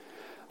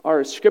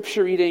Our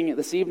scripture reading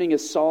this evening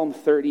is Psalm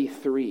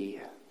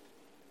 33.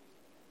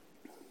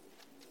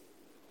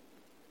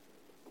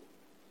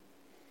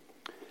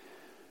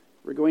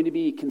 We're going to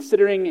be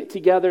considering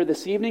together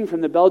this evening from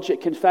the Belgic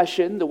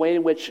Confession the way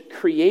in which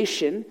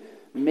creation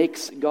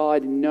makes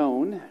God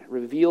known,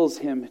 reveals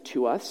him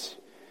to us.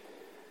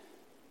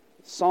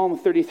 Psalm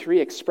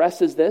 33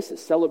 expresses this. It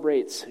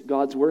celebrates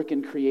God's work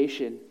in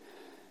creation.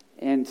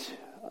 And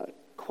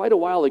quite a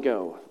while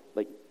ago,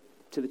 like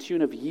to the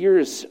tune of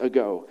years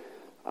ago,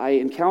 I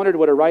encountered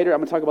what a writer, I'm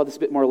going to talk about this a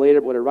bit more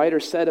later, but what a writer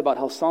said about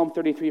how Psalm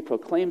 33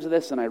 proclaims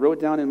this, and I wrote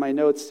down in my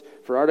notes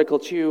for Article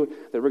 2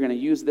 that we're going to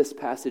use this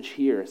passage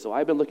here. So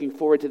I've been looking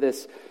forward to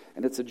this,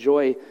 and it's a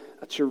joy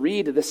to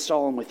read this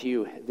psalm with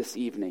you this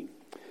evening.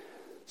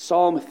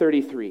 Psalm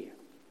 33.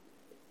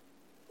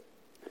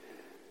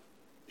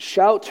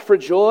 Shout for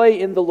joy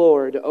in the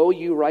Lord, O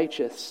you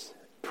righteous.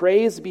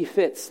 Praise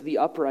befits the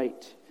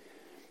upright.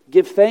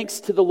 Give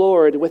thanks to the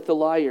Lord with the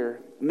lyre.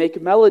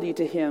 Make melody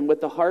to him with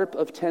the harp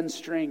of 10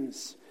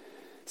 strings.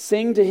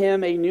 Sing to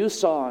him a new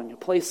song.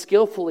 Play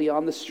skillfully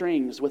on the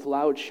strings with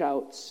loud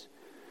shouts.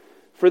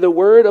 For the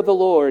word of the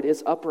Lord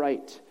is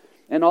upright,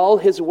 and all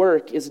his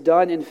work is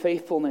done in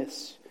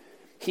faithfulness.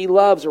 He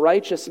loves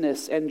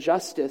righteousness and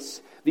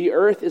justice. The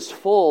earth is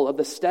full of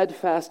the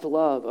steadfast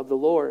love of the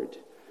Lord.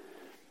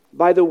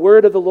 By the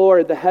word of the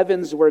Lord the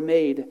heavens were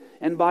made,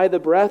 and by the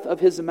breath of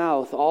his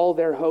mouth all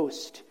their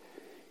host.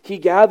 He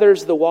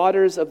gathers the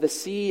waters of the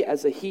sea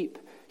as a heap.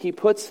 He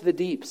puts the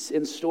deeps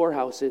in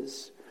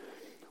storehouses.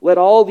 Let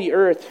all the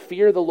earth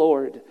fear the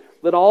Lord.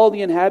 Let all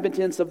the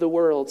inhabitants of the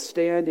world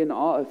stand in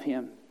awe of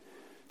him.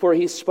 For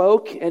he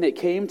spoke, and it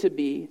came to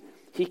be.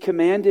 He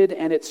commanded,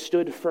 and it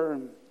stood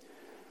firm.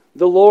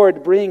 The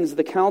Lord brings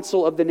the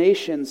counsel of the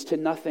nations to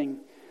nothing.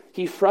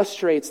 He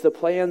frustrates the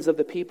plans of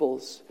the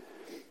peoples.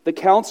 The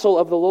counsel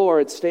of the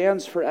Lord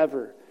stands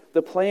forever,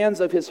 the plans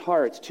of his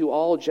heart to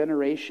all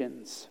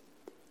generations.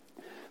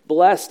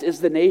 Blessed is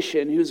the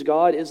nation whose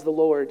God is the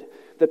Lord,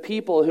 the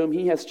people whom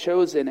he has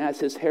chosen as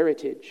his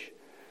heritage.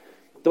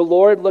 The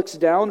Lord looks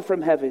down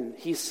from heaven.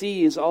 He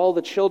sees all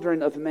the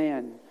children of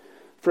man.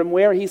 From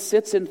where he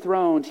sits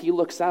enthroned, he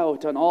looks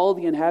out on all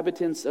the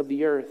inhabitants of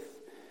the earth.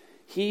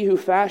 He who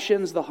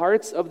fashions the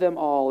hearts of them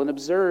all and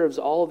observes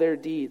all their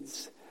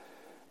deeds.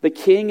 The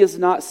king is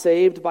not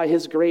saved by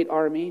his great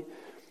army.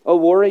 A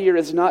warrior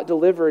is not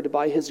delivered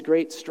by his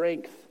great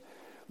strength.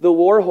 The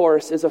war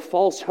horse is a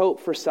false hope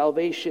for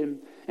salvation,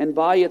 and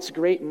by its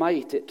great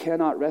might it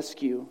cannot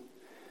rescue.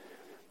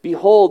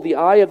 Behold, the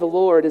eye of the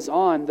Lord is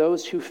on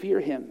those who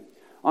fear him,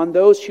 on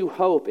those who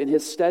hope in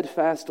his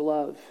steadfast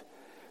love,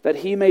 that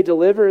he may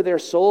deliver their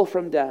soul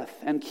from death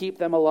and keep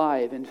them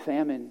alive in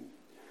famine.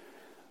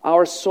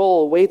 Our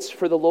soul waits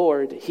for the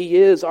Lord. He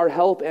is our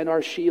help and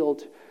our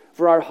shield,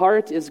 for our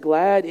heart is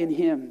glad in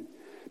him,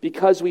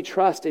 because we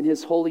trust in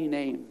his holy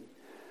name.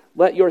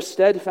 Let your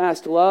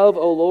steadfast love,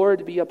 O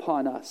Lord, be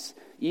upon us,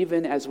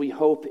 even as we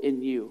hope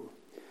in you.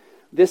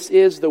 This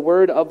is the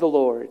word of the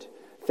Lord.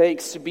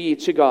 Thanks be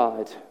to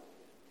God.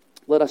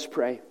 Let us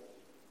pray.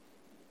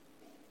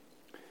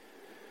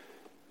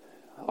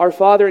 Our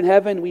Father in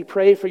heaven, we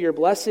pray for your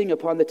blessing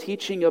upon the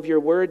teaching of your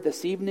word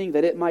this evening,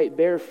 that it might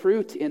bear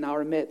fruit in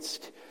our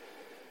midst.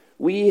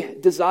 We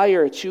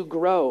desire to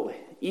grow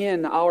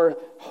in our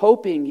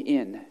hoping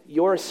in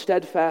your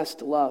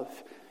steadfast love,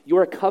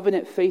 your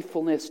covenant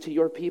faithfulness to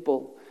your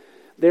people.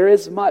 There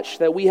is much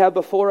that we have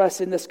before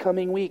us in this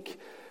coming week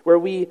where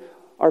we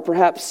are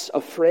perhaps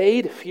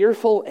afraid,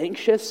 fearful,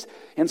 anxious,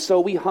 and so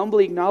we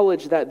humbly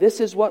acknowledge that this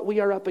is what we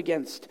are up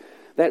against,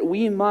 that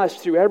we must,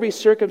 through every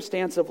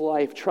circumstance of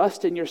life,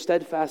 trust in your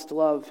steadfast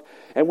love.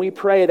 And we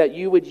pray that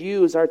you would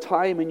use our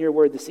time in your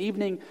word this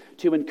evening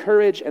to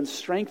encourage and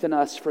strengthen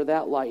us for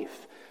that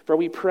life. For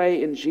we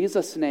pray in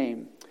Jesus'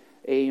 name,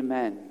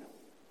 amen.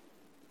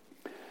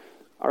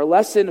 Our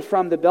lesson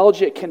from the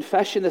Belgic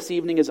Confession this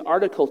evening is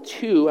Article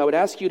 2. I would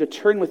ask you to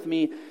turn with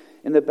me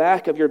in the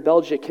back of your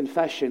Belgic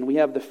Confession. We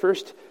have the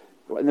first,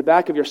 in the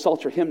back of your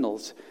Psalter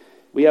hymnals,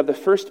 we have the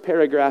first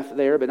paragraph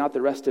there, but not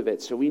the rest of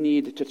it. So we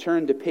need to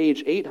turn to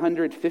page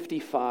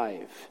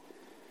 855.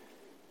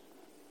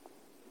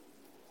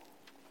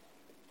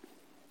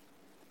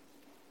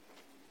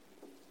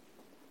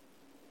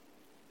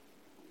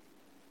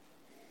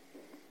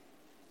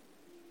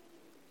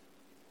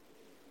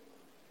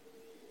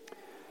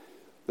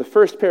 The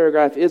first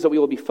paragraph is what we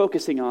will be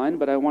focusing on,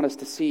 but I want us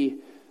to see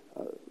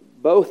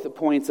both the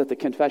points that the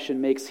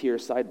confession makes here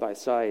side by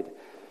side.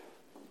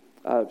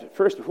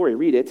 First, before we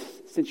read it,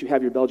 since you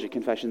have your Belgic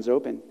Confessions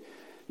open,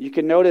 you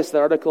can notice that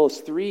Articles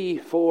 3,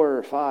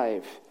 4,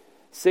 5,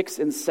 6,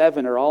 and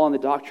 7 are all on the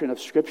doctrine of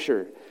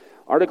Scripture.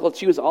 Article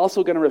 2 is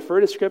also going to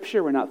refer to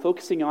Scripture. We're not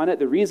focusing on it.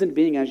 The reason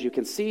being, as you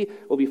can see,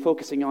 we'll be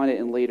focusing on it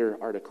in later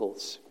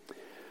articles.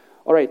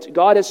 All right,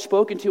 God has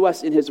spoken to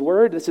us in his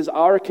word. This is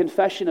our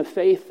confession of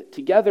faith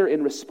together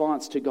in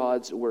response to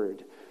God's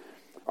word.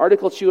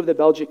 Article 2 of the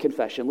Belgic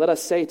Confession. Let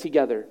us say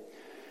together,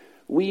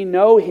 we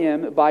know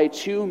him by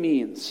two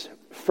means.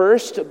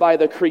 First, by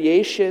the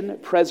creation,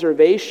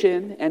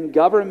 preservation, and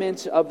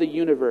government of the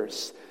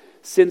universe.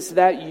 since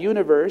that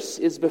universe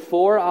is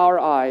before our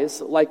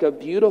eyes like a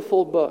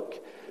beautiful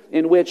book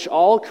in which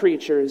all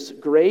creatures,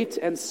 great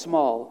and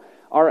small,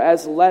 are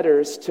as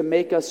letters to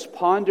make us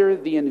ponder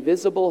the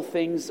invisible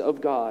things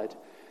of God,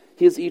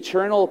 his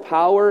eternal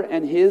power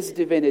and his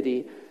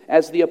divinity,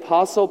 as the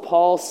Apostle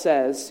Paul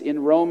says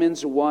in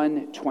Romans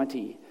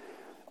 1:20.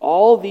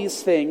 All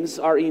these things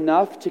are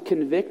enough to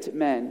convict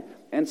men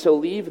and to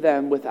leave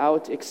them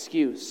without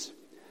excuse.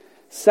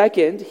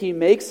 Second, he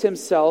makes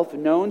himself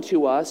known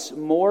to us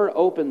more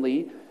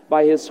openly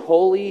by his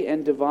holy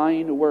and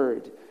divine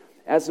word,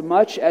 as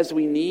much as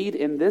we need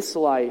in this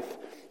life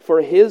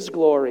for his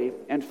glory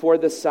and for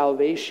the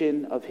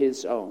salvation of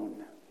his own.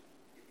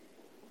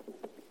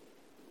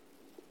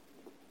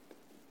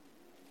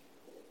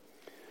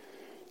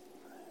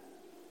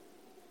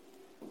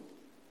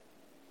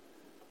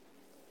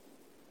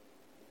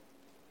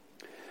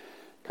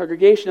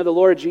 Congregation of the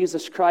Lord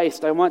Jesus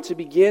Christ, I want to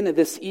begin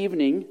this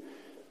evening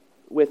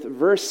with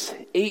verse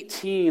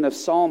 18 of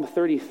Psalm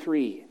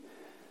 33.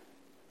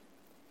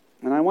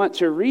 And I want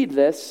to read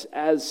this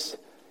as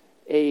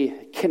a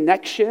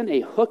connection, a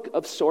hook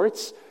of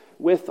sorts,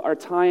 with our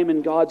time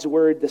in God's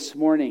Word this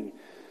morning.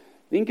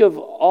 Think of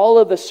all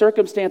of the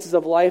circumstances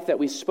of life that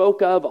we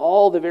spoke of,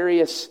 all the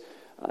various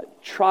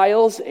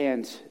trials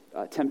and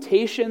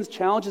temptations,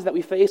 challenges that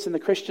we face in the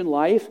Christian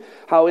life,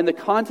 how in the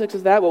context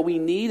of that, what we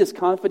need is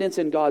confidence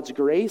in God's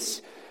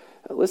grace.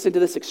 Listen to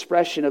this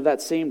expression of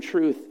that same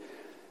truth.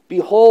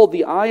 Behold,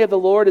 the eye of the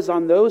Lord is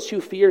on those who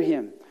fear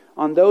him,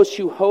 on those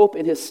who hope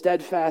in his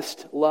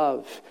steadfast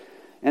love.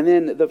 And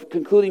then the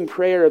concluding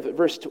prayer of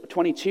verse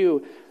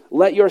 22,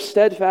 let your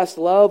steadfast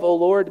love, O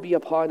Lord, be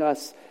upon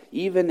us,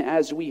 even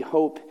as we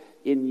hope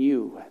in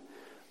you.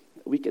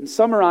 We can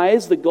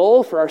summarize the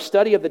goal for our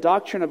study of the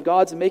doctrine of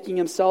God's making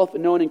himself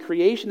known in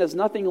creation as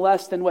nothing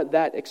less than what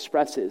that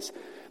expresses.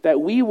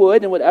 That we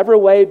would, in whatever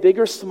way, big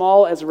or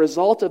small, as a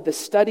result of this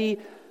study,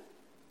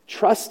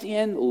 trust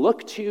in,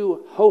 look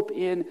to, hope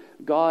in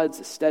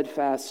God's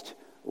steadfast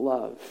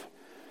love.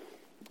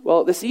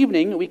 Well, this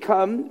evening we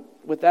come,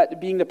 with that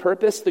being the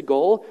purpose, the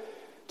goal,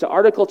 to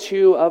Article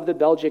 2 of the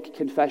Belgic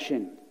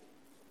Confession.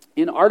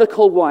 In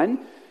Article 1,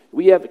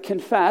 we have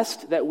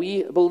confessed that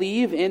we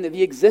believe in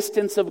the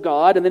existence of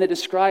God, and then it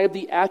described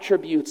the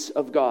attributes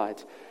of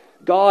God.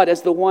 God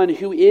as the one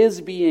who is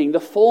being, the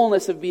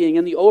fullness of being,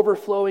 and the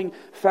overflowing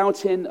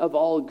fountain of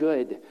all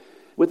good.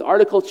 With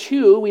Article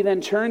 2, we then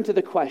turn to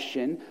the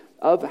question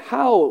of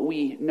how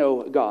we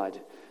know God.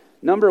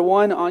 Number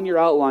 1 on your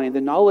outline,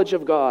 the knowledge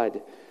of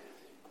God.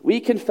 We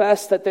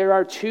confess that there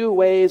are 2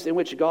 ways in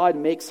which God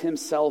makes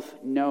himself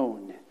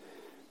known.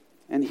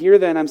 And here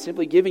then I'm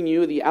simply giving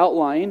you the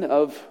outline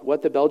of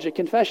what the Belgic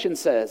Confession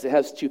says. It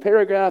has 2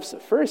 paragraphs, a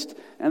first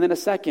and then a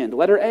second.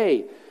 Letter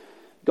A,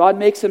 God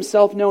makes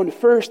himself known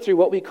first through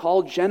what we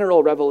call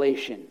general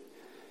revelation.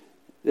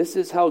 This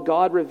is how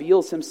God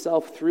reveals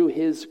himself through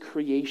his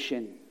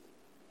creation.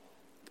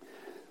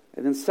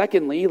 And then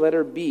secondly,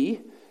 letter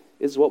B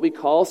is what we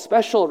call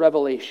special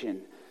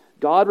revelation.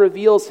 God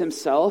reveals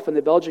himself, and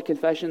the Belgic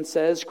Confession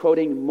says,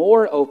 quoting,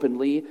 more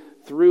openly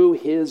through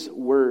his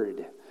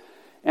word.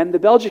 And the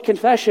Belgic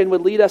Confession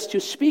would lead us to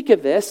speak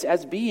of this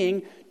as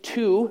being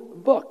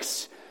 2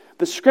 books.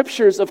 The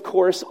Scriptures, of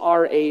course,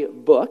 are a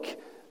book.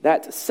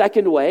 That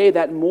second way,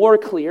 that more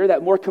clear,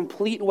 that more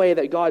complete way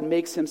that God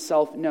makes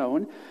himself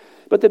known.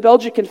 But the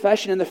Belgic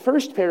Confession in the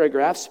first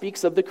paragraph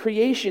speaks of the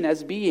creation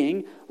as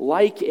being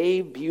like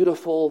a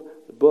beautiful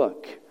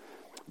book.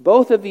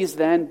 Both of these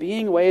then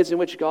being ways in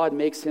which God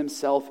makes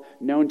himself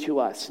known to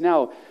us.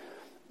 Now,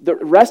 the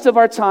rest of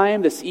our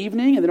time this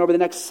evening and then over the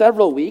next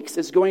several weeks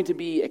is going to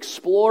be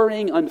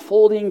exploring,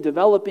 unfolding,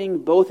 developing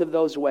both of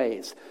those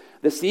ways.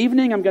 This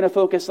evening I'm going to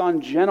focus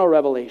on general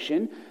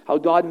revelation, how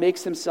God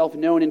makes himself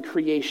known in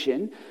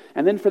creation.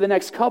 And then for the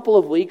next couple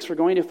of weeks we're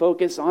going to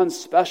focus on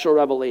special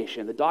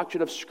revelation, the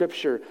doctrine of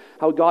Scripture,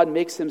 how God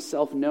makes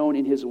himself known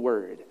in his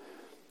word.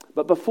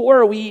 But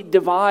before we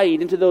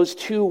divide into those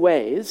 2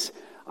 ways,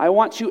 I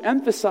want to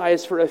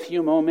emphasize for a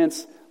few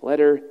moments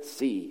letter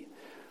C.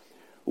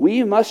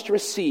 We must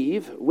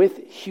receive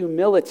with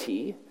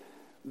humility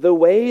the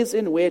ways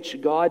in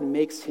which God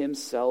makes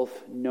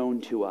himself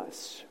known to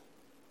us.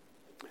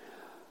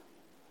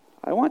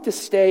 I want to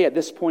stay at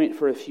this point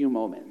for a few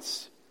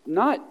moments.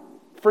 Not,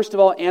 first of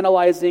all,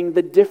 analyzing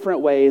the different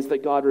ways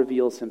that God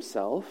reveals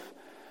himself,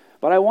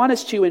 but I want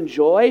us to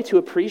enjoy, to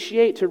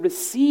appreciate, to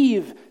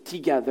receive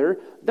together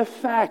the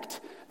fact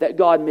that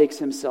God makes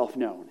himself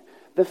known,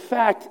 the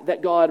fact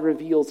that God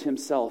reveals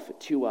himself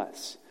to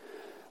us.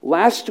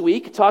 Last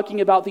week,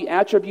 talking about the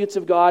attributes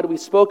of God, we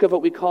spoke of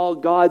what we call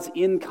God's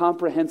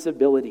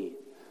incomprehensibility.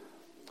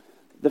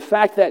 The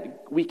fact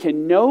that we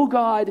can know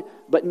God,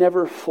 but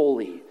never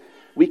fully.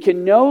 We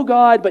can know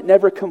God, but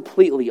never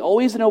completely.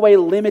 Always in a way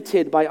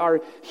limited by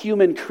our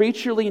human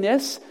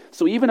creatureliness.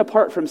 So even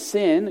apart from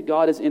sin,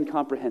 God is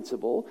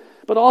incomprehensible.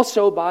 But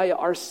also by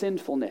our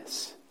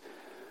sinfulness.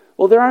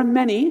 Well, there are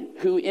many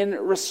who, in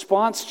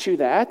response to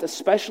that,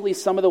 especially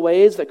some of the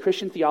ways that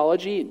Christian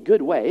theology, in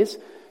good ways,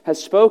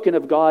 has spoken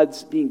of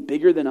God's being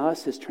bigger than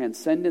us, his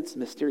transcendence,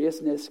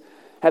 mysteriousness,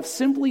 have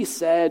simply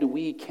said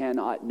we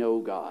cannot know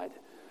God.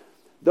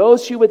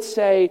 Those who would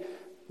say,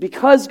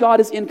 because God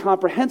is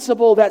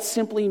incomprehensible, that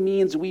simply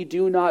means we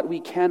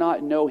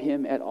cannot know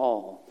him at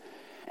all.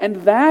 And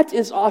that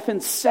is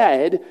often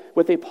said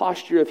with a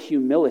posture of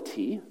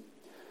humility,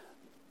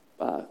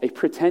 a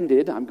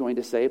pretended, I'm going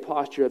to say,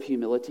 posture of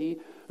humility,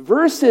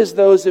 versus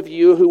those of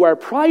you who are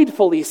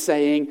pridefully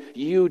saying,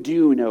 you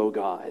do know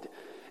God.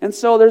 And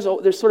so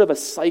there's sort of a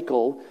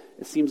cycle,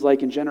 it seems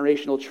like, in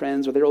generational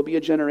trends, where there will be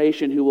a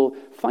generation who will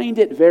find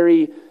it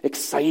very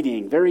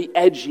exciting, very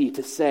edgy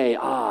to say,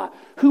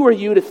 who are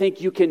you to think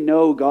you can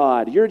know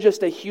God? You're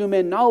just a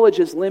human. Knowledge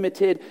is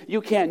limited.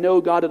 You can't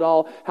know God at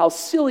all. How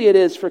silly it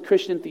is for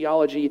Christian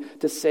theology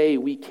to say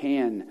we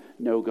can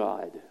know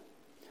God.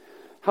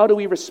 How do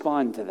we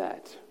respond to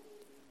that?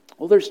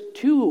 Well, there's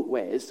two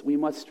ways we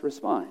must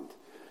respond.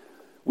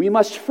 We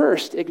must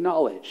first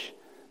acknowledge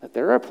that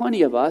there are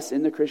plenty of us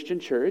in the Christian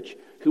church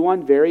who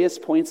on various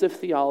points of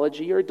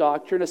theology or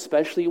doctrine,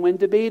 especially when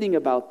debating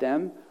about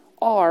them,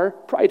 are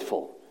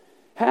prideful,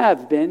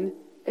 have been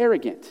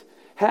arrogant,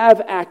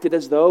 have acted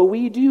as though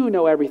we do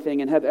know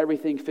everything and have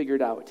everything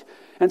figured out.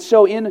 And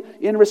so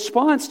in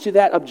response to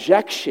that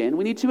objection,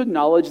 we need to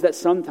acknowledge that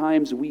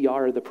sometimes we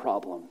are the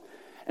problem.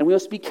 And we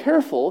must be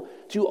careful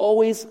to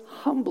always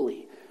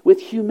humbly, with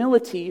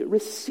humility,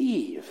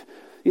 receive.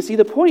 You see,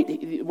 the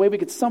way we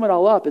could sum it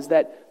all up is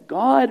that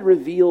God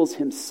reveals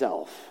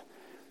himself.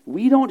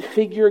 We don't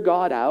figure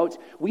God out.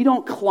 We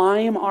don't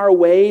climb our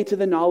way to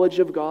the knowledge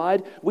of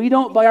God. We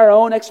don't, by our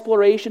own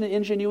exploration and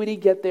ingenuity,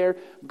 get there.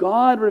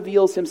 God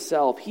reveals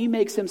himself. He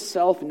makes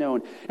himself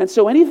known. And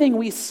so anything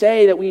we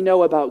say that we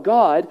know about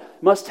God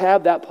must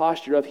have that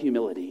posture of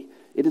humility.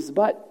 It is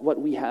but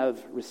what we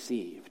have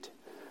received.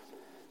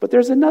 But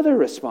there's another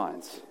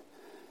response,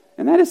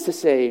 and that is to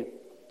say,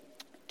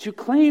 to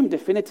claim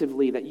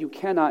definitively that you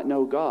cannot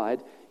know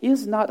God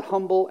is not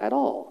humble at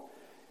all.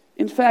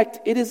 In fact,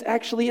 it is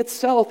actually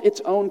itself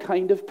its own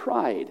kind of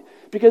pride,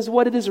 because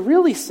what it is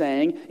really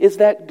saying is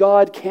that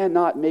God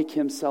cannot make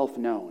himself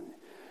known.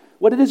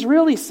 What it is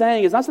really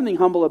saying is not something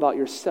humble about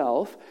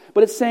yourself,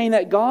 but it's saying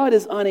that God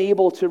is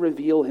unable to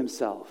reveal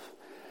himself.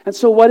 And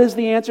so what is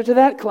the answer to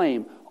that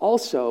claim?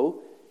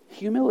 Also,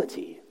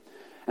 humility.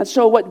 And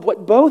so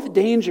what both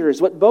dangers,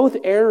 what both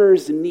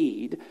errors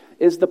need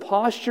is the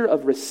posture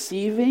of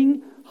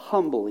receiving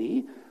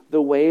humbly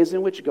the ways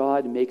in which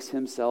God makes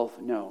himself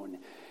known.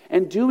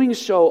 And doing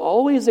so,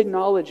 always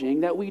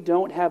acknowledging that we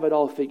don't have it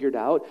all figured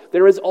out.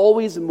 There is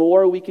always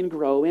more we can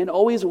grow in,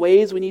 always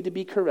ways we need to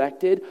be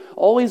corrected,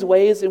 always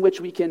ways in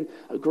which we can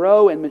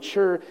grow and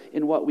mature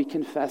in what we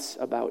confess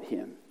about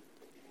him.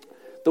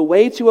 The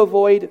way to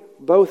avoid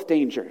both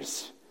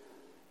dangers,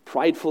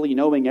 pridefully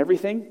knowing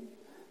everything,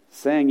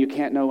 saying you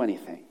can't know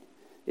anything,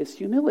 is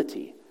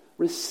humility.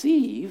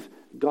 Receive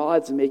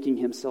God's making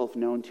himself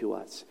known to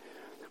us.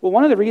 Well,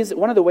 one of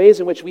the ways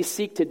in which we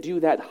seek to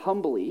do that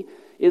humbly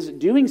is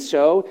doing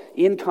so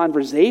in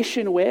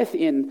conversation with,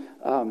 in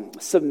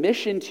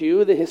submission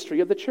to the history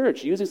of the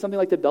church. Using something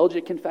like the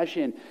Belgic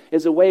Confession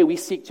is a way we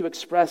seek to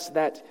express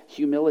that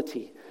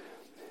humility.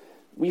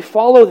 We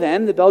follow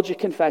then the Belgic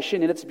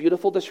Confession in its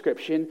beautiful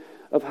description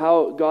of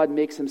how God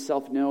makes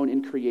himself known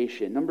in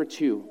creation. Number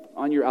 2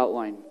 on your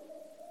outline.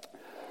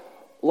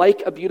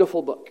 Like a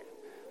beautiful book.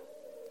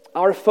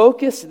 Our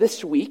focus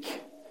this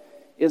week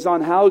is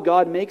on how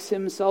God makes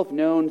himself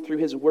known through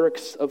his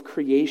works of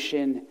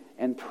creation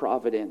and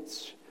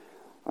providence.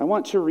 I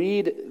want to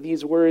read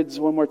these words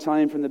one more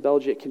time from the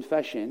Belgic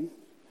Confession.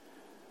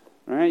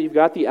 All right, you've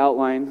got the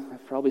outline.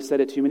 I've probably said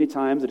it too many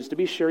times, but just to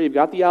be sure, you've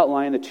got the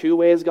outline, the two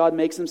ways God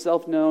makes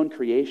himself known,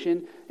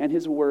 creation and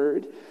his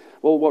word.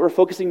 Well, what we're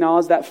focusing now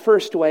is that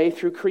first way,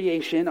 through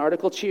creation,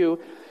 Article 2.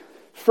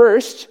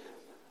 First,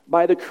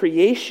 by the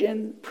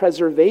creation,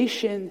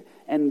 preservation,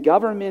 and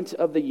government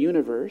of the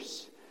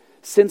universe,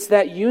 since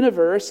that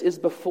universe is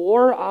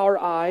before our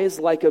eyes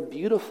like a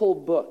beautiful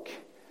book,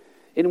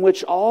 in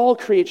which all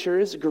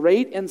creatures,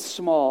 great and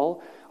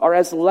small, are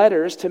as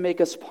letters to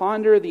make us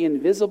ponder the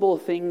invisible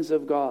things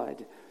of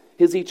God,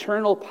 his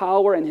eternal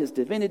power and his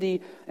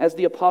divinity, as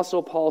the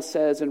Apostle Paul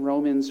says in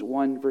Romans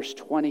 1, verse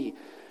 20.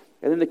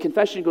 And then the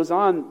confession goes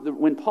on,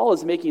 when Paul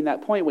is making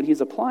that point, when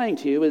he's applying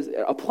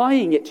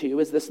it to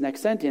is this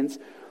next sentence: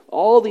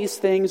 all these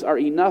things are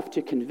enough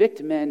to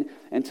convict men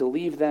and to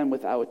leave them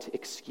without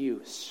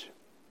excuse.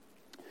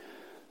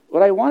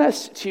 What I want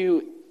us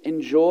to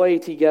enjoy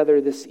together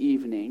this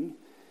evening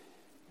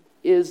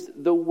is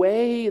the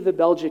way the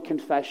Belgic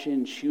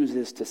Confession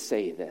chooses to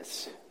say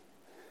this.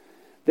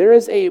 There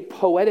is a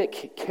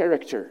poetic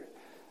character,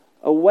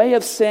 a way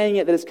of saying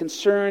it that is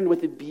concerned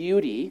with the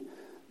beauty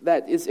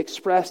that is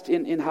expressed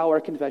in how our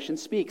confession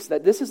speaks.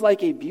 That this is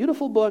like a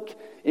beautiful book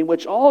in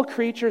which all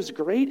creatures,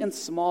 great and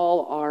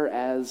small, are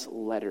as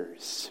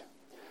letters.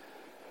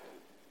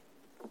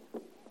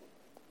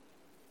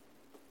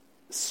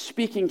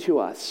 Speaking to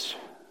us,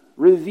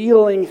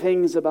 revealing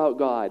things about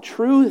God,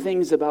 true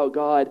things about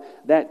God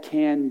that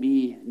can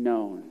be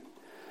known.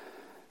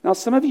 Now,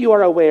 some of you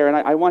are aware, and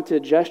I want to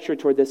gesture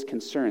toward this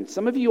concern,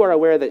 some of you are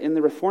aware that in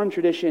the Reformed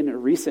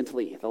tradition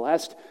recently, the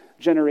last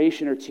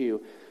generation or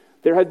two,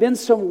 there have been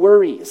some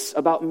worries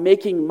about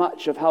making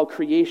much of how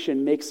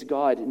creation makes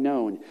God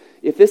known.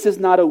 If this is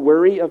not a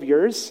worry of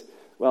yours,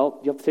 well,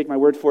 you have to take my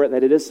word for it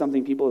that it is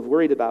something people have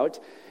worried about.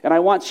 And I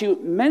want to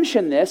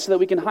mention this so that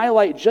we can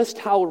highlight just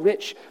how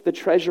rich the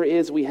treasure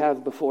is we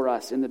have before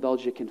us in the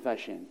Belgic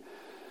Confession.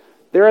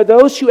 There are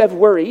those who have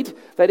worried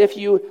that if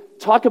you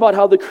talk about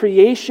how the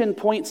creation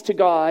points to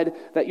God,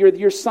 that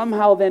you're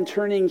somehow then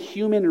turning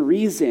human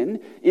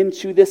reason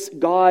into this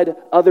God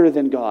other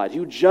than God,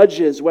 who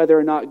judges whether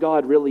or not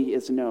God really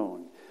is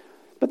known.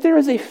 But there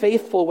is a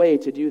faithful way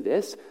to do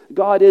this.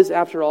 God is,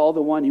 after all,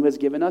 the one who has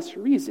given us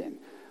reason.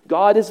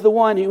 God is the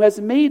one who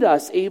has made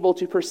us able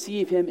to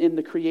perceive him in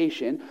the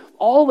creation.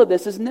 All of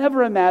this is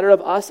never a matter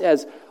of us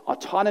as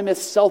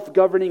autonomous,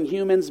 self-governing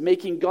humans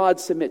making God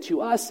submit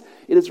to us.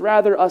 It is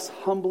rather us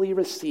humbly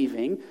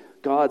receiving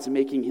God's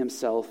making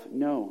himself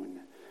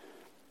known.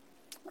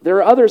 There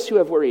are others who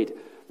have worried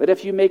that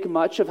if you make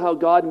much of how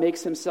God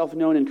makes himself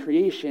known in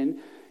creation,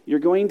 you're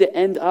going to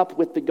end up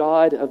with the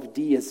God of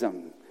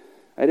deism.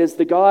 That is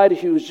the God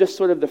who's just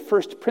sort of the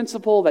first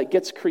principle that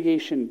gets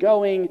creation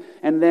going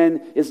and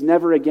then is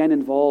never again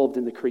involved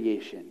in the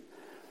creation.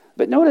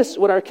 But notice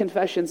what our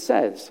confession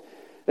says,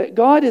 that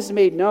God is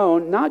made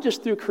known not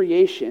just through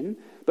creation,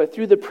 but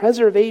through the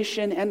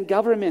preservation and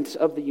government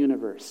of the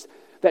universe.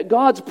 That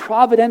God's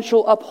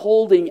providential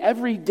upholding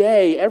every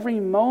day, every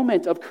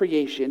moment of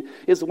creation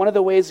is one of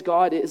the ways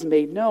God is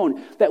made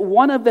known. That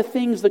one of the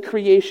things the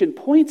creation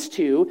points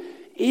to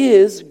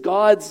is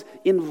God's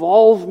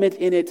involvement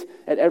in it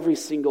at every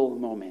single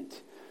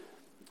moment.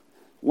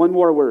 One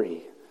more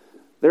worry.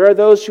 There are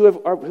those who have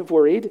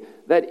worried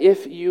that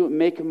if you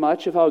make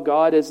much of how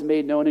God is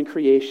made known in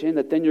creation,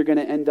 that then you're going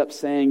to end up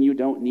saying you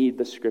don't need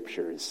the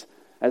Scriptures,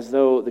 as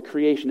though the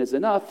creation is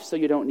enough, so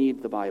you don't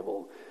need the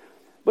Bible.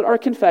 But our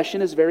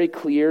confession is very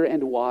clear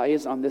and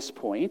wise on this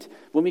point.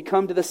 When we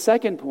come to the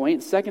second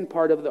point, second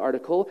part of the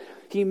article,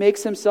 he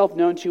makes himself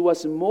known to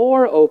us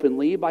more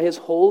openly by his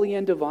holy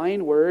and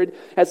divine word,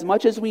 as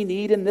much as we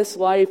need in this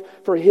life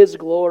for his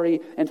glory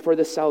and for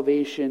the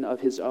salvation of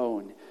his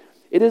own.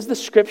 It is the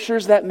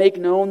Scriptures that make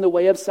known the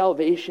way of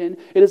salvation.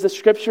 It is the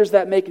Scriptures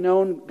that make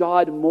known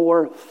God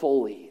more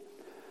fully.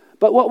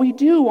 But what we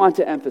do want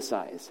to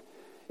emphasize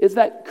is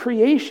that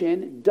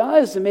creation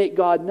does make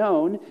God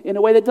known in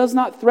a way that does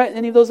not threaten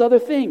any of those other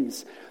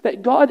things.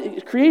 That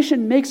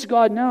creation makes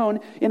God known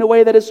in a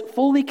way that is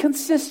fully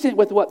consistent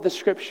with what the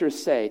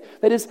Scriptures say,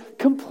 that is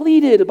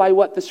completed by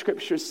what the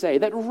Scriptures say,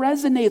 that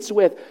resonates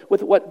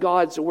with what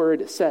God's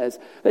Word says.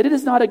 That it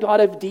is not a God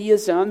of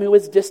deism who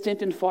is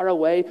distant and far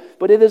away,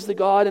 but it is the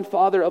God and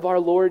Father of our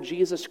Lord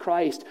Jesus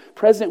Christ,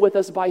 present with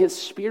us by his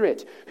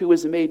Spirit, who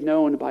is made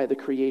known by the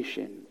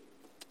creation.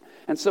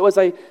 And so as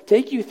I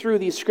take you through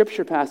these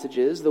scripture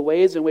passages, the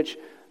ways in which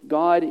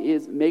God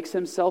makes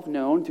himself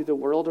known through the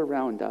world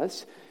around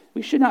us,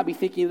 we should not be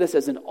thinking of this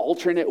as an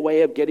alternate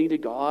way of getting to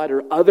God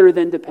or other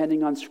than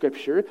depending on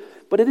Scripture,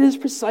 but it is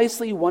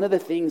precisely one of the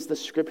things the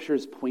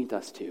Scriptures point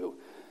us to.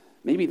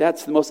 Maybe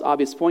that's the most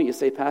obvious point. You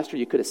say, Pastor,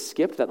 you could have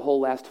skipped that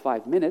whole last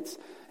 5 minutes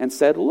and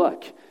said,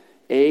 look,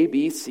 A,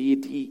 B, C,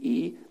 D,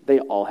 E, they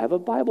all have a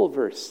Bible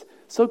verse.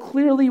 So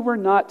clearly we're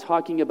not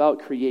talking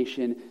about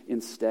creation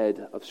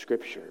instead of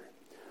Scripture.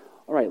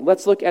 All right,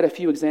 let's look at a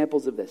few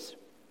examples of this.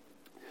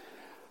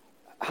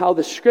 How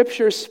the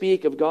Scriptures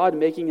speak of God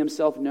making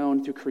himself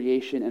known through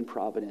creation and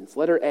providence.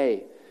 Letter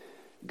A,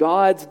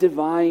 God's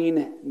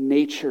divine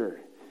nature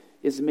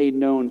is made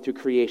known through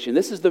creation.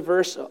 This is the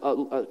verse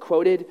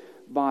quoted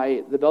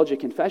by the Belgic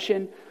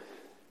Confession.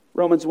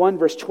 Romans 1,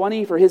 verse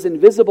 20, for his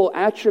invisible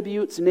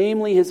attributes,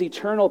 namely his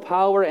eternal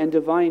power and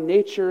divine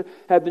nature,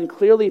 have been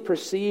clearly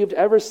perceived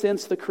ever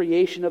since the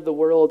creation of the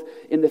world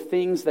in the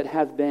things that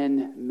have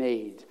been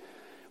made.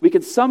 We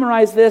can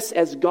summarize this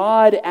as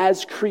God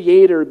as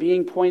creator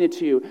being pointed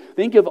to.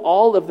 Think of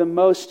all of the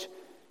most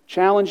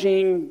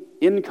challenging,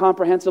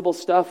 incomprehensible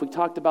stuff we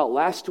talked about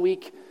last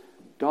week.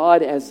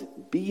 God as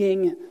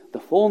being, the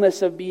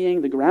fullness of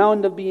being, the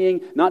ground of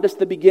being, not just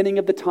the beginning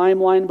of the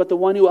timeline, but the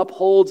one who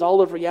upholds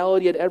all of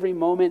reality at every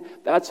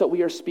moment. That's what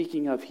we are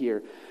speaking of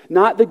here.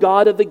 Not the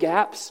God of the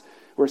gaps,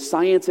 where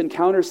science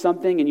encounters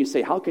something and you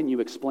say, how can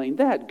you explain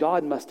that?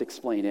 God must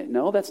explain it.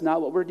 No, that's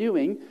not what we're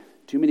doing.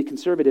 Too many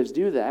conservatives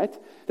do that.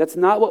 That's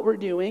not what we're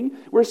doing.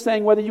 We're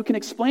saying whether you can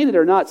explain it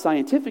or not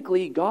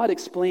scientifically, God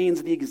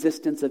explains the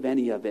existence of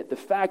any of it. The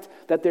fact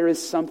that there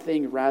is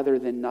something rather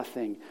than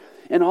nothing.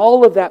 And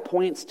all of that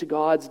points to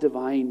God's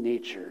divine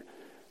nature.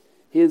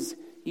 His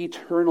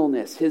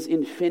eternalness, his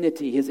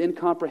infinity, his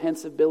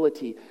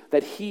incomprehensibility,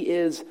 that he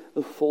is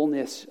the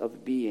fullness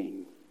of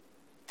being.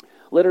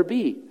 Letter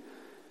B,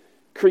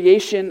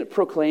 creation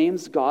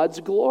proclaims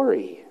God's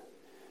glory.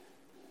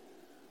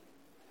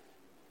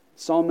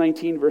 Psalm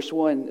 19, verse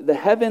 1, the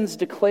heavens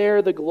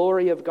declare the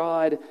glory of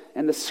God,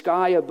 and the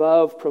sky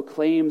above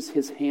proclaims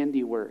his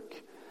handiwork.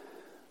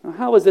 Now,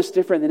 how is this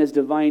different than his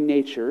divine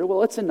nature?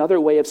 Well, it's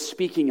another way of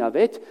speaking of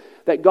it,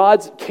 that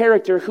God's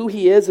character, who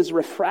he is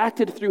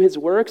refracted through his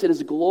works. It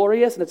is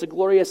glorious, and it's a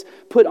glorious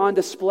put on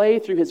display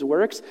through his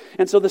works.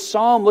 And so the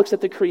psalm looks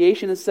at the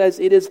creation and says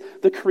it is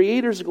the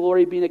Creator's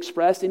glory being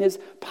expressed in his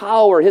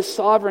power, his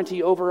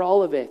sovereignty over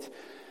all of it.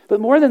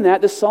 But more than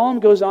that, the psalm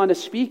goes on to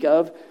speak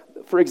of,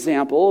 for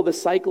example, the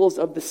cycles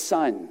of the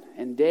sun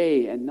and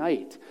day and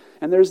night.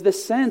 And there's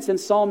this sense in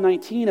Psalm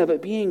 19 of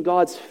it being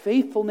God's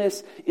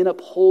faithfulness in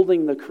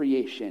upholding the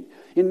creation,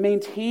 in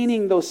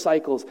maintaining those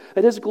cycles.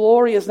 That his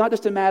glory is not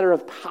just a matter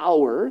of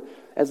power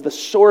as the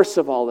source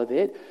of all of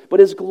it, but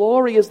his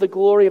glory is the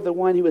glory of the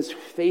one who is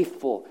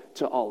faithful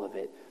to all of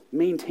it,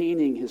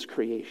 maintaining his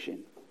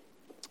creation.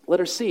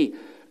 Letter C,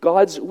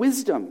 God's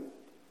wisdom.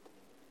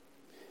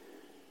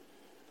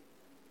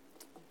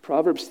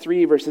 Proverbs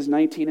 3, verses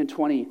 19 and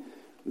 20.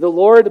 The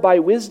Lord by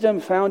wisdom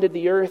founded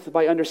the earth,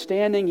 by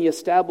understanding he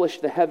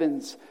established the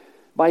heavens.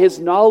 By his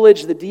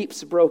knowledge the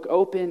deeps broke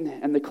open,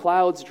 and the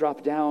clouds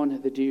dropped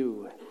down the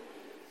dew.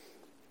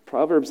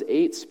 Proverbs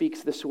 8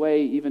 speaks this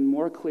way even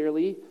more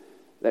clearly,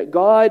 that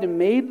God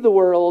made the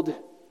world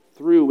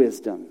through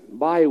wisdom,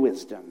 by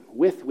wisdom,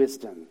 with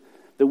wisdom.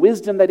 The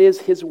wisdom that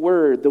is his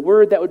word, the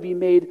word that would be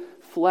made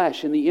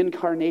flesh in the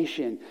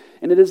incarnation.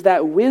 And it is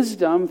that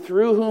wisdom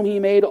through whom he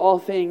made all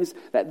things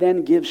that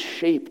then gives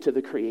shape to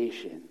the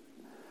creation.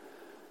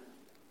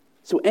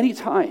 So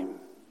anytime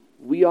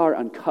we are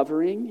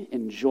uncovering,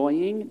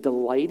 enjoying,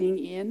 delighting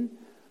in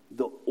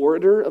the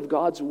order of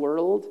God's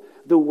world,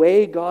 the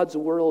way God's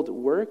world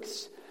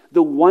works,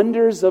 the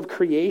wonders of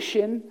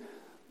creation,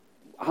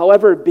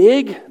 however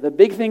big, the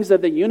big things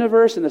of the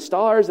universe and the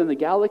stars and the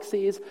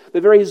galaxies, the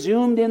very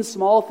zoomed in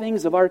small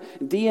things of our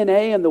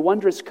DNA and the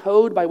wondrous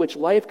code by which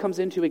life comes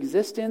into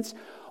existence,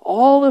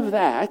 all of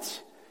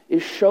that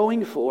is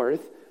showing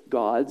forth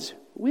God's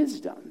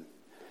wisdom.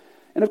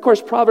 And of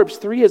course, Proverbs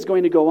 3 is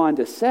going to go on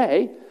to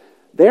say,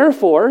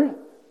 therefore,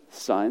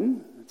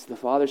 son, it's the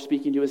father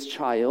speaking to his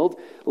child,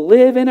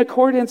 live in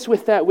accordance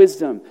with that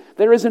wisdom.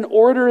 There is an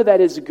order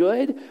that is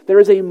good. There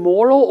is a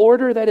moral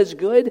order that is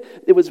good.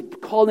 It was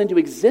called into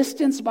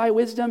existence by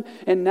wisdom.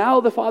 And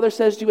now the father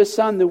says to his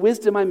son, the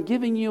wisdom I'm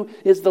giving you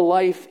is the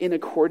life in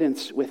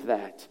accordance with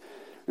that.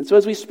 And so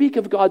as we speak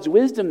of God's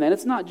wisdom then,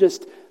 it's not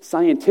just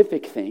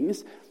scientific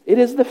things. It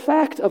is the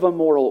fact of a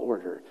moral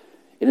order.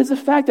 It is the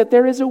fact that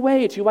there is a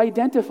way to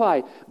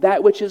identify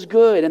that which is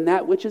good and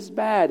that which is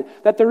bad,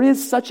 that there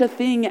is such a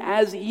thing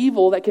as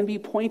evil that can be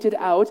pointed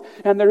out,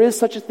 and there is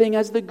such a thing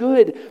as the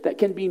good that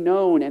can be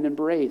known and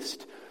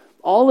embraced.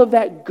 All of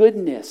that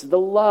goodness, the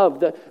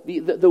love,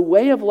 the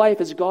way of life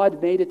as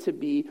God made it to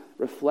be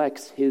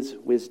reflects his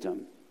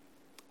wisdom.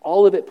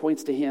 All of it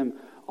points to him.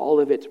 All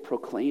of it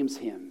proclaims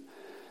him.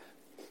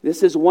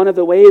 This is one of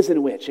the ways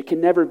in which it can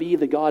never be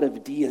the God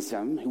of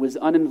deism, who is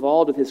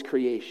uninvolved with his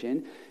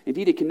creation.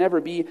 Indeed, it can never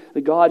be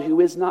the God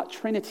who is not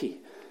Trinity.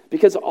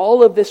 Because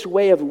all of this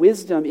way of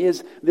wisdom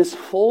is this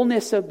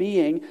fullness of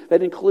being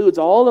that includes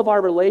all of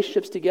our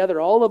relationships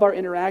together, all of our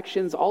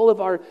interactions, all of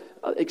our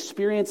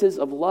experiences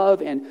of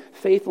love and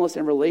faithfulness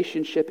and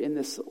relationship in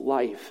this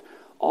life.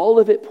 All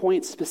of it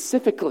points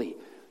specifically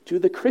to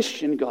the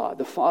Christian God,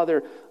 the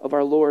Father of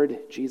our Lord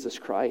Jesus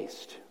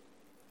Christ.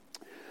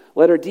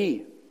 Letter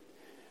D.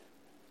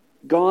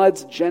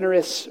 God's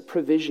generous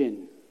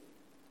provision.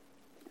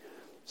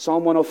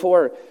 Psalm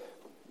 104,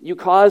 you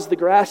cause the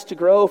grass to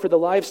grow for the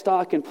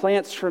livestock and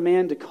plants for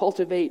man to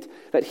cultivate,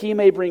 that he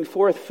may bring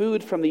forth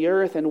food from the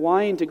earth and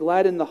wine to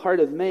gladden the heart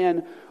of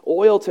man,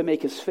 oil to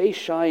make his face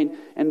shine,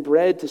 and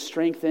bread to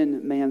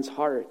strengthen man's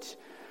heart.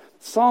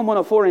 Psalm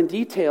 104 in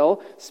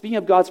detail, speaking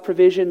of God's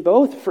provision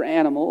both for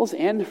animals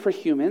and for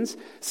humans,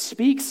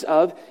 speaks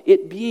of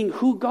it being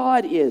who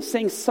God is,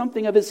 saying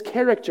something of his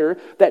character,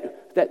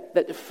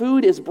 that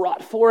food is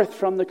brought forth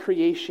from the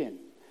creation.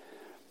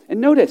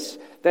 And notice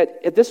that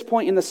at this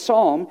point in the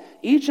psalm,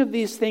 each of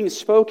these things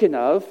spoken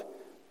of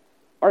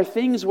are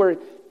things where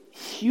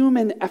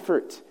human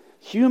effort,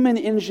 human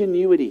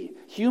ingenuity,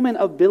 human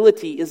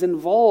ability is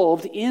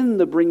involved in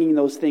the bringing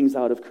those things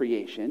out of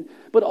creation.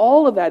 But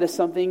all of that is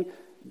something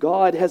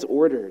God has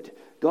ordered,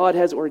 God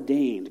has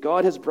ordained,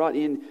 God has brought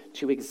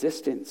into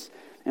existence.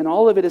 And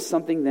all of it is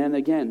something then,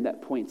 again,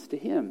 that points to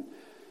him.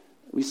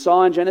 We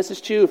saw in Genesis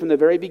 2, from the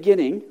very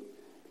beginning,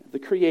 the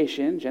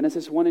creation,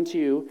 Genesis 1 and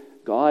 2,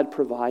 God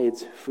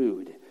provides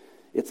food.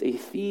 It's a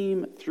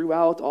theme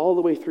throughout, all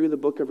the way through the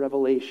book of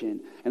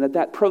Revelation. And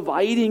that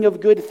providing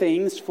of good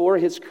things for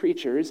his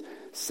creatures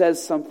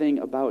says something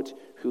about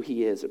who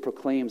he is. It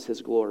proclaims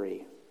his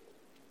glory.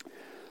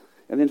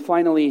 And then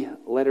finally,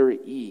 letter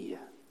E.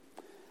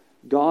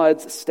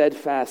 God's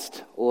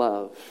steadfast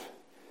love.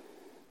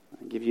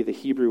 I'll give you the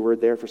Hebrew word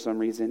there for some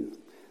reason.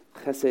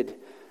 Chesed.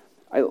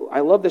 I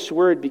love this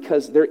word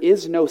because there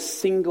is no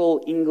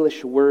single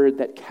English word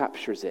that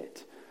captures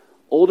it.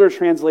 Older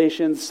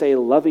translations say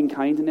loving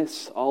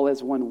kindness, all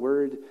as one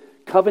word.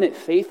 Covenant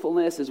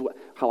faithfulness is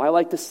how I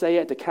like to say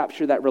it, to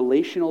capture that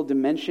relational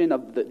dimension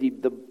of the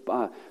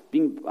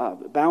being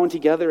bound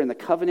together in the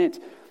covenant.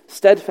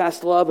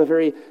 Steadfast love, a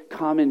very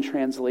common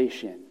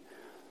translation.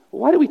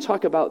 Why do we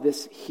talk about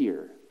this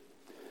here?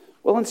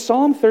 Well, in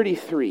Psalm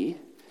 33,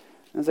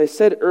 as I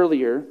said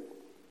earlier,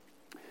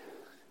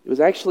 it was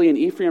actually in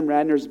Ephraim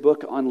Radner's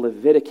book on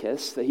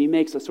Leviticus that he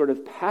makes a sort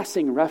of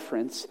passing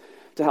reference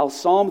to how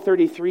Psalm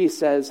 33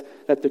 says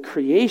that the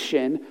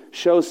creation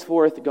shows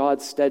forth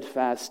God's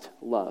steadfast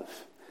love.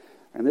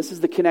 And this is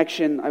the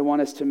connection I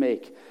want us to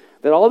make.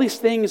 That all these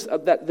things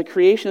that the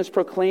creation is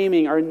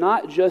proclaiming are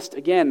not just,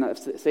 again,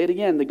 say it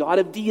again, the God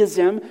of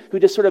deism who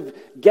just sort of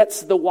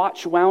gets the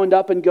watch wound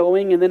up and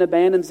going and then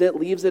abandons it,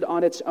 leaves it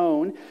on its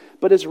own,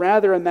 but is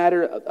rather a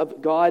matter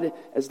of God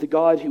as the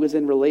God who is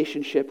in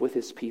relationship with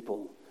his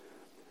people.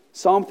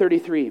 Psalm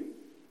 33,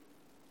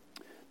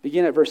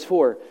 begin at verse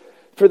 4.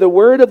 For the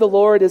word of the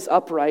Lord is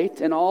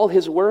upright, and all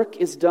his work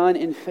is done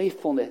in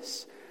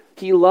faithfulness.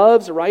 He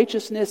loves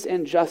righteousness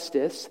and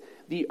justice.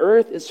 The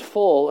earth is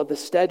full of the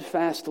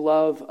steadfast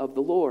love of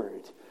the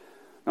Lord.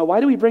 Now,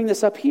 why do we bring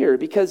this up here?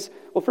 Because,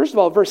 well, first of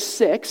all, verse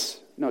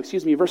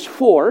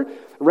 4,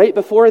 right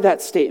before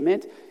that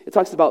statement, it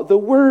talks about the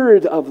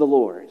word of the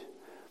Lord.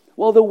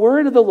 Well, the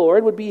word of the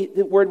Lord would be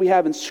the word we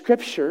have in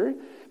Scripture,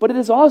 but it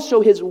is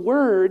also his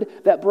word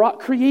that brought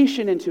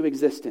creation into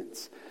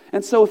existence.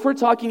 And so if we're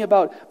talking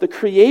about the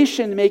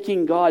creation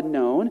making God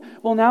known,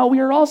 well, now we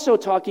are also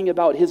talking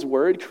about his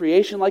word,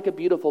 creation like a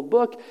beautiful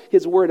book,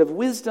 his word of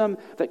wisdom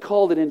that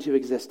called it into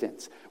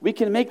existence. We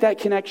can make that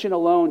connection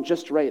alone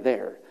just right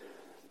there.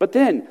 But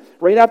then,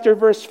 right after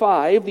verse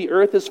 5, the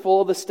earth is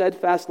full of the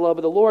steadfast love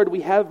of the Lord,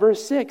 we have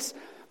verse 6.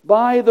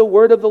 By the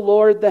word of the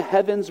Lord the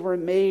heavens were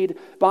made,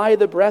 by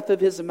the breath of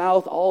his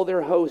mouth all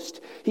their host.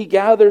 He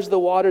gathers the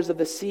waters of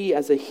the sea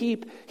as a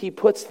heap, he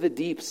puts the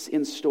deeps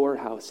in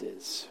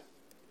storehouses.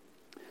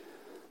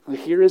 Well,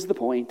 here is the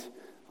point.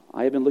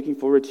 I have been looking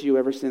forward to you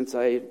ever since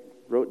I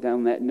wrote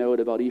down that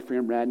note about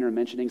Ephraim Radner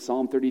mentioning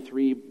Psalm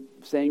 33,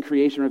 saying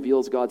creation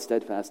reveals God's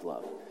steadfast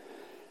love.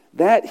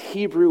 That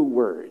Hebrew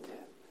word,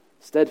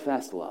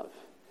 steadfast love,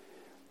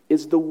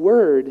 is the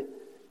word,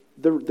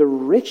 the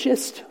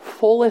richest,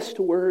 fullest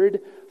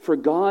word for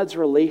God's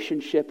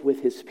relationship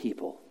with his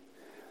people.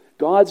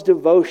 God's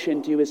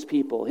devotion to his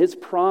people, his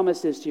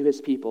promises to his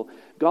people,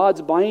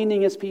 God's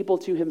binding his people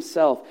to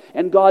himself,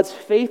 and God's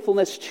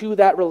faithfulness to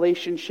that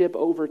relationship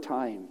over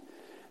time.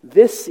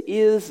 This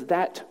is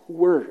that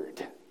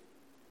word.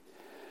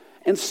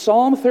 And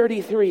Psalm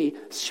 33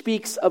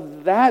 speaks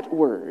of that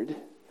word,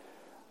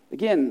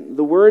 again,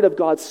 the word of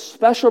God's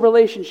special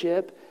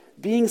relationship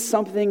being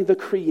something the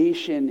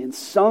creation in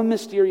some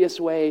mysterious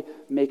way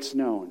makes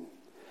known.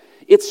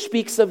 It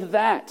speaks of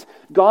that,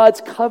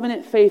 God's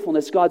covenant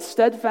faithfulness, God's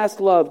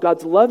steadfast love,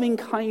 God's loving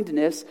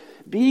kindness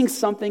being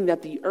something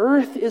that the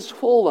earth is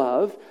full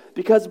of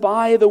because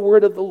by the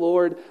word of the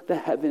Lord the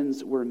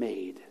heavens were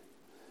made.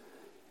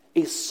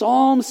 A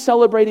psalm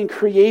celebrating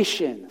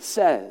creation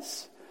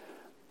says,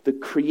 the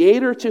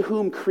creator to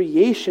whom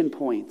creation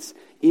points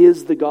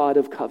is the God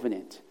of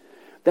covenant.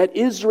 That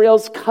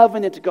Israel's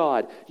covenant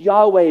God,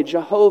 Yahweh,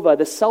 Jehovah,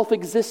 the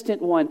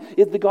self-existent one,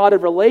 is the God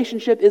of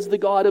relationship, is the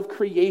God of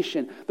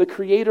creation, the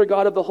creator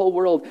God of the whole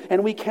world.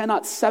 And we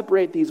cannot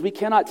separate these. We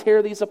cannot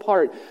tear these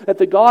apart. That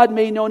the God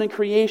made known in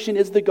creation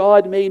is the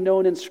God made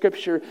known in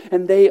Scripture,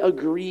 and they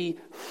agree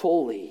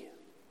fully.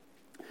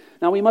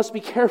 Now we must be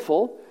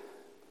careful.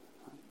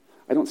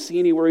 I don't see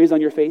any worries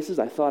on your faces.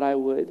 I thought I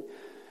would.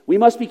 We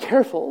must be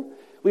careful.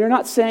 We are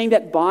not saying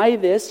that by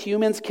this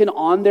humans can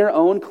on their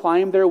own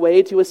climb their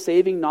way to a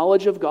saving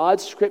knowledge of God.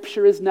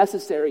 Scripture is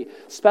necessary.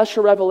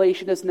 Special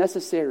revelation is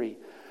necessary.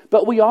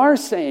 But we are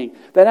saying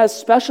that as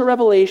special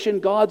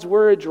revelation, God's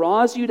word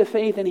draws you to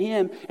faith in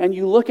him, and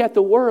you look at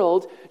the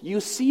world, you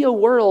see a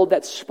world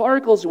that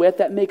sparkles with,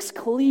 that makes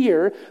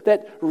clear,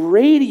 that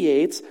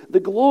radiates the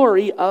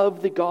glory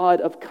of the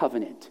God of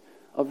covenant,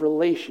 of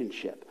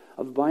relationship,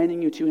 of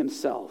binding you to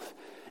himself.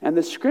 And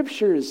the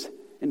Scriptures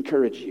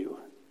encourage you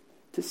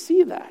to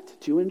see that,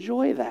 to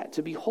enjoy that,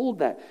 to behold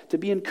that, to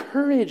be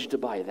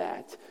encouraged by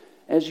that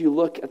as you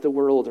look at the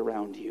world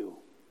around you.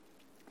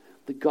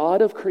 The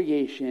God of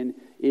creation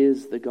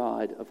is the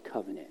God of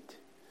covenant.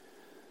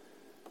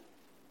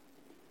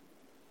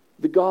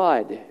 The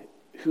God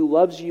who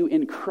loves you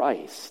in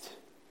Christ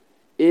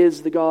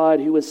is the God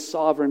who is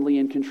sovereignly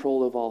in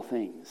control of all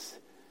things.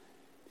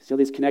 See how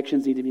these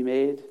connections need to be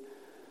made?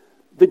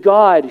 The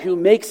God who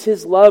makes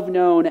his love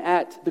known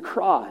at the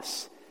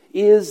cross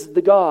is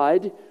the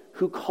God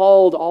who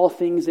called all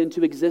things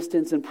into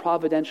existence and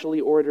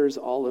providentially orders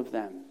all of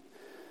them.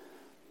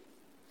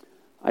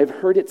 I've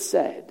heard it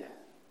said,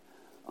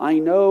 I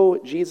know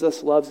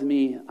Jesus loves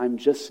me, I'm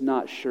just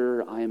not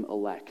sure I'm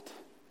elect.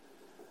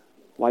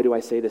 Why do I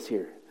say this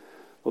here?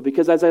 Well,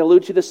 because as I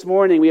alluded to this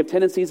morning, we have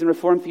tendencies in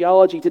Reformed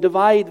theology to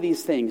divide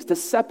these things, to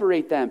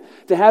separate them,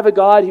 to have a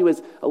God who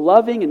is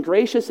loving and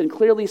gracious and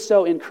clearly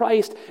so in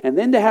Christ, and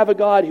then to have a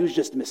God who's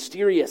just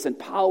mysterious and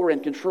power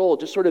and control,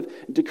 just sort of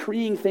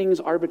decreeing things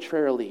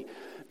arbitrarily.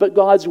 But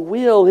God's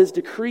will, his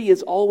decree,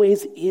 is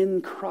always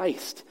in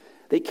Christ.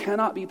 They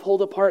cannot be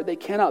pulled apart, they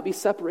cannot be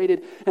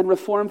separated, and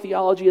Reformed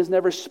theology has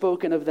never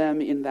spoken of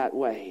them in that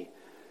way.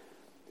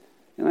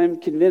 And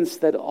I'm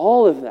convinced that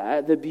all of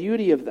that, the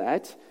beauty of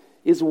that,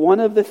 is one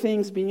of the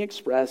things being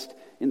expressed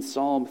in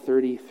Psalm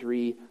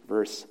 33,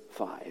 verse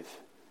 5.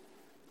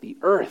 The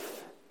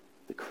earth,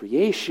 the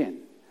creation,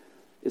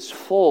 is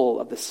full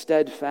of the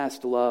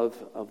steadfast love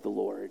of the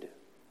Lord.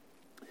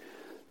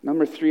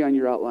 Number 3 on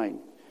your outline.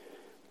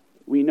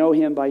 We know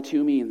him by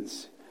 2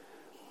 means.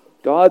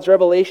 God's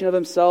revelation of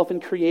himself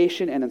in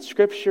creation and in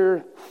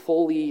Scripture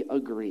fully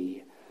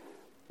agree,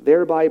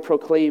 thereby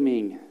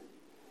proclaiming,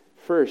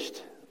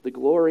 first, the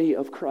glory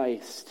of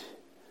Christ.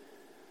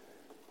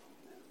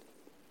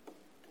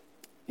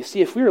 You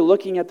see, if we are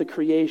looking at the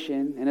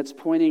creation and it's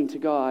pointing to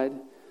God,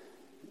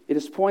 it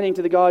is pointing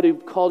to the God who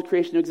called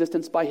creation to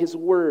existence by his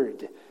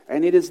word.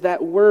 And it is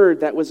that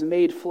word that was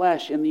made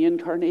flesh in the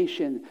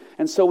incarnation.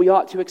 And so we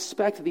ought to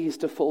expect these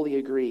to fully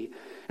agree.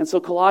 And so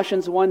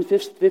Colossians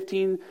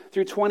 1:15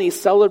 through 20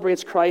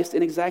 celebrates Christ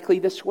in exactly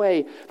this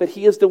way, that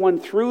he is the one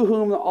through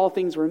whom all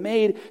things were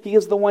made. He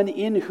is the one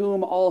in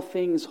whom all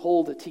things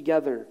hold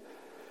together.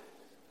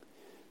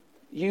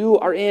 You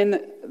are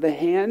in the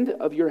hand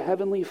of your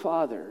heavenly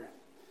Father,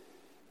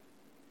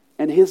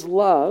 and his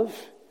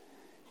love,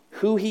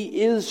 who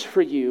he is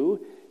for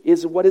you,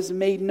 is what is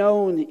made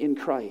known in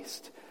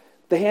Christ.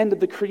 The hand of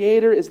the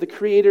Creator is the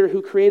Creator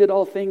who created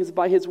all things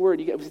by his word.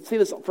 You can see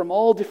this from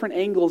all different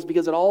angles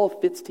because it all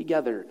fits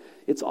together.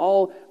 It's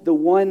all the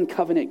one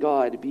covenant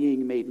God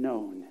being made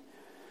known.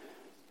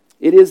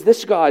 It is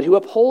this God who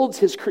upholds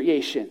his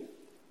creation.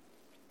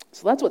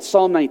 So that's what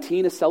Psalm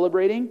 19 is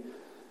celebrating.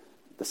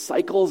 The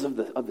cycles of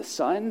the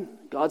sun.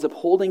 God's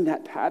upholding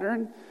that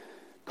pattern.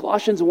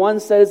 Colossians 1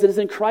 says it is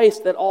in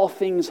Christ that all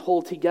things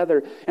hold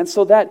together. And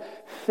so that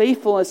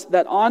faithfulness,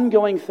 that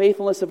ongoing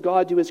faithfulness of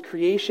God to his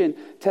creation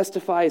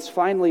testifies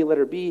finally,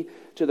 letter B,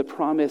 to the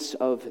promise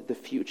of the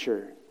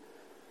future.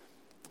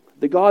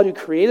 The God who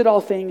created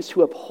all things,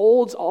 who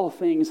upholds all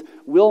things,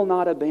 will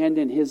not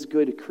abandon his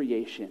good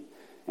creation.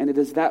 And it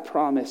is that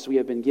promise we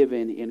have been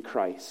given in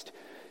Christ.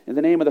 In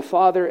the name of the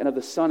Father, and of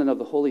the Son, and of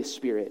the Holy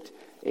Spirit,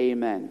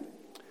 amen.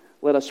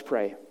 Let us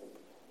pray.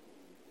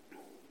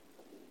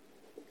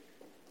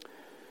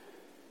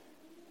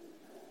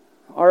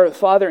 Our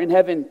Father in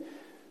heaven,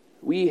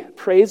 we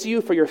praise you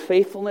for your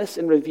faithfulness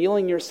in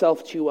revealing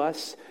yourself to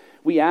us.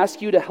 We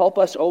ask you to help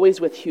us always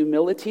with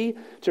humility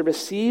to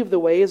receive the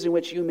ways in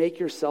which you make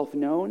yourself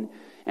known,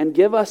 and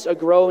give us a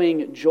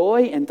growing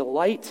joy and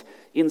delight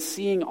in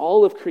seeing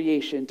all of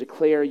creation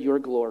declare your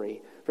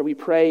glory. For we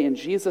pray in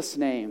Jesus'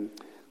 name,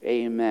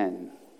 amen.